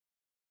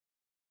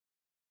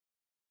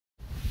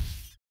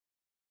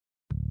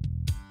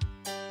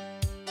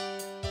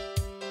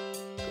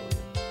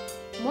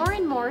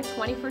more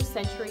 21st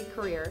century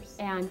careers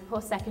and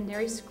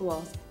post-secondary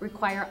schools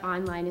require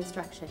online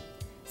instruction.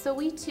 So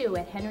we too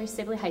at Henry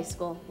Sibley High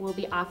School will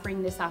be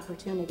offering this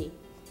opportunity.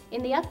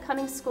 In the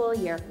upcoming school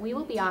year, we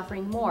will be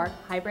offering more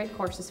hybrid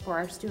courses for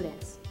our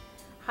students.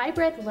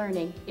 Hybrid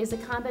learning is a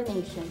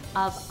combination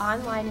of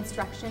online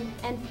instruction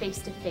and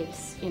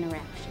face-to-face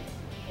interaction.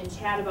 And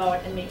chat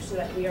about and make sure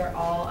that we are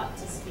all up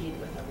to speed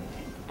with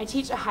everything. I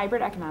teach a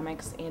hybrid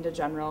economics and a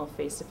general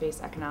face-to-face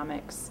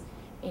economics,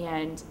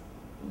 and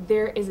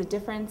there is a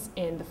difference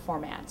in the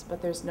format,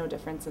 but there's no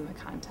difference in the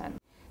content.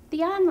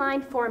 The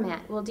online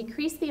format will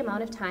decrease the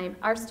amount of time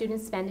our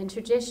students spend in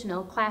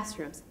traditional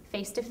classrooms,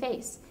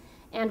 face-to-face,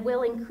 and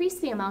will increase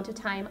the amount of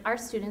time our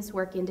students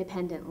work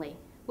independently,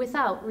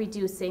 without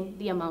reducing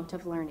the amount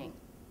of learning.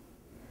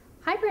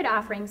 Hybrid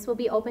offerings will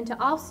be open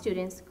to all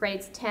students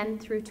grades 10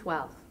 through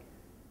 12.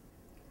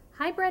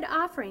 Hybrid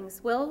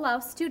offerings will allow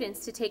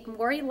students to take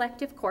more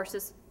elective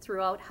courses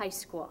throughout high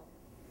school.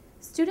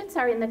 Students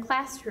are in the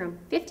classroom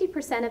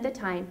 50% of the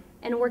time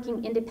and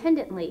working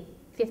independently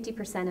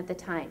 50% of the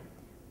time.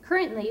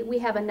 Currently, we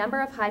have a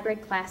number of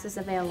hybrid classes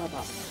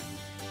available.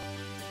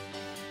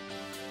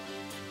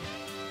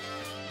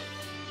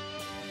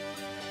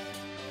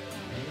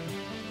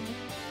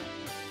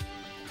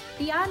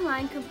 The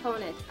online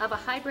component of a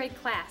hybrid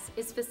class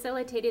is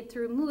facilitated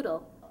through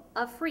Moodle,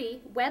 a free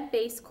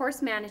web-based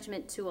course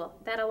management tool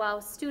that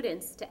allows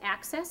students to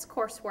access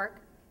coursework,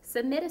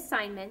 submit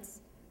assignments,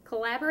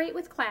 collaborate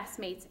with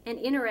classmates, and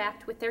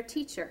interact with their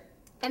teacher.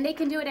 And they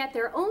can do it at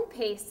their own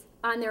pace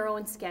on their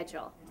own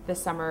schedule.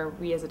 This summer,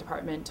 we as a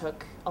department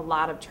took a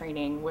lot of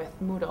training with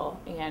Moodle,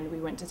 and we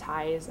went to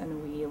TIES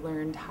and we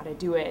learned how to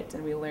do it,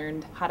 and we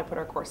learned how to put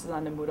our courses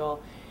onto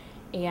Moodle.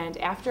 And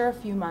after a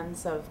few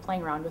months of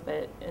playing around with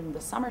it in the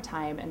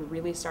summertime and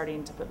really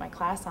starting to put my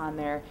class on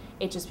there,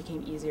 it just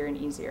became easier and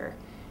easier.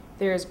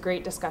 There's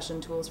great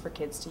discussion tools for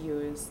kids to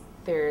use.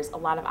 There's a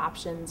lot of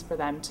options for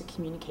them to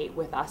communicate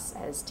with us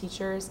as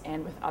teachers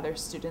and with other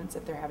students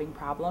if they're having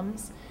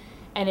problems.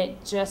 And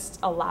it just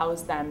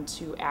allows them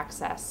to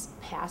access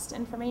past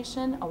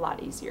information a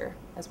lot easier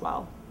as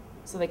well,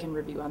 so they can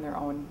review on their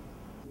own.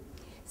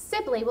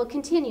 Sibley will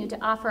continue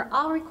to offer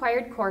all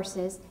required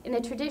courses in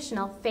the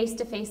traditional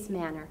face-to-face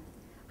manner.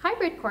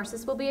 Hybrid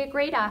courses will be a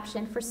great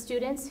option for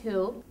students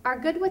who are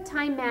good with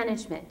time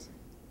management,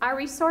 are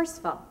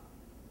resourceful,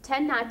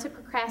 tend not to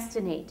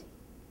procrastinate,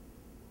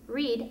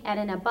 read at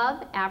an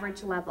above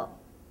average level,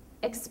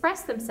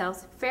 express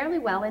themselves fairly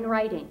well in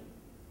writing,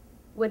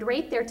 would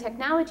rate their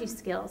technology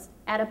skills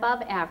at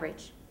above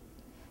average,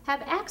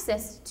 have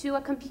access to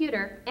a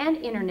computer and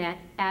internet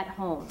at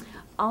home.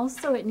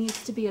 Also, it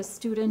needs to be a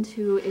student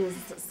who is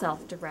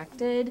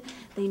self-directed.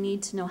 They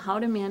need to know how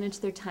to manage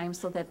their time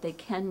so that they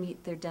can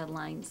meet their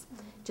deadlines.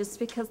 Just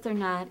because they're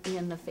not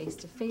in the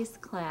face-to-face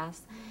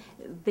class,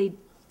 they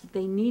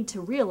need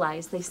to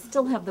realize they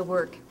still have the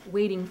work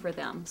waiting for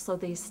them. So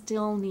they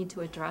still need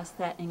to address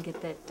that and get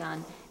that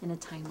done in a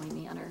timely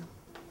manner.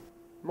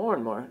 More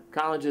and more,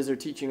 colleges are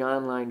teaching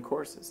online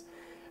courses.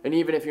 And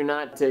even if you're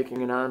not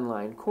taking an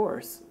online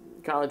course,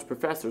 college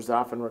professors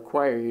often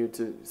require you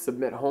to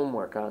submit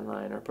homework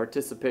online or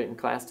participate in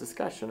class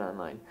discussion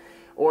online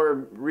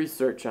or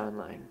research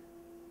online.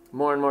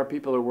 More and more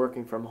people are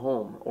working from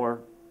home,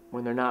 or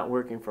when they're not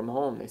working from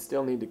home, they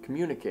still need to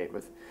communicate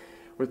with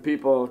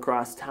people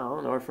across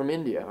town or from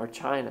India or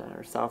China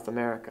or South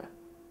America.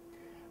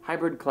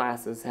 Hybrid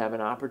classes have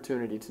an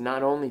opportunity to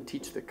not only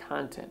teach the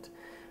content,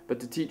 but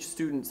to teach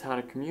students how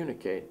to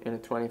communicate in a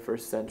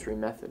 21st century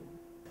method.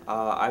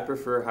 I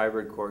prefer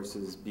hybrid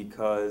courses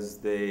because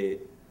they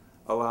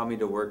allow me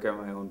to work at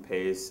my own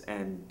pace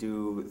and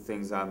do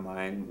things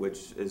online,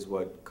 which is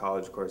what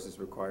college courses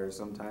require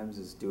sometimes,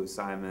 is do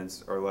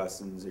assignments or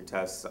lessons or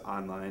tests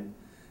online.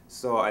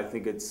 So I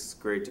think it's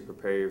great to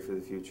prepare you for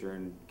the future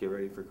and get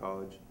ready for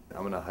college.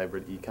 I'm in a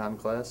hybrid econ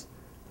class,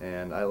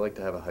 and I like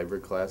to have a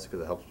hybrid class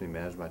because it helps me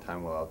manage my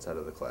time while outside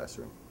of the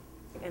classroom.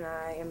 And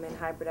I am in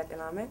hybrid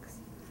economics.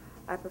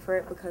 I prefer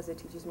it because it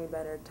teaches me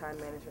better time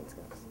management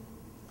skills.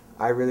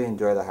 I really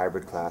enjoy the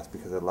hybrid class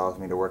because it allows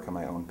me to work at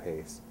my own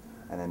pace,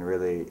 and then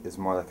really is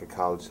more like a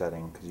college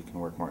setting because you can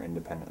work more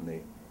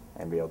independently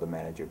and be able to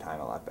manage your time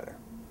a lot better.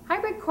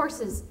 Hybrid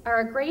courses are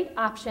a great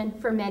option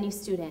for many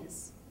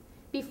students.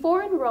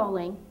 Before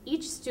enrolling,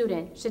 each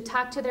student should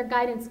talk to their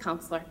guidance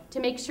counselor to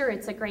make sure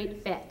it's a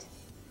great fit.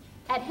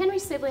 At Henry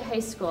Sibley High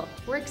School,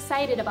 we're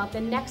excited about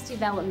the next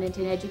development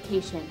in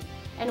education,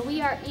 and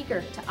we are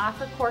eager to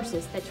offer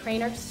courses that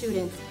train our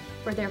students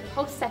for their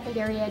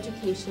post-secondary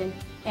education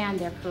and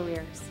their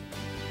careers.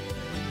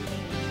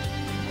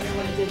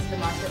 What it did to the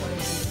market, what it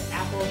did to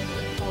Apple,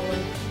 phone,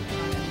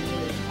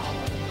 really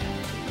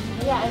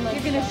follow. Yeah, and like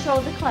you're going to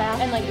show the class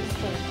and like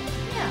explain.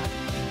 Yeah.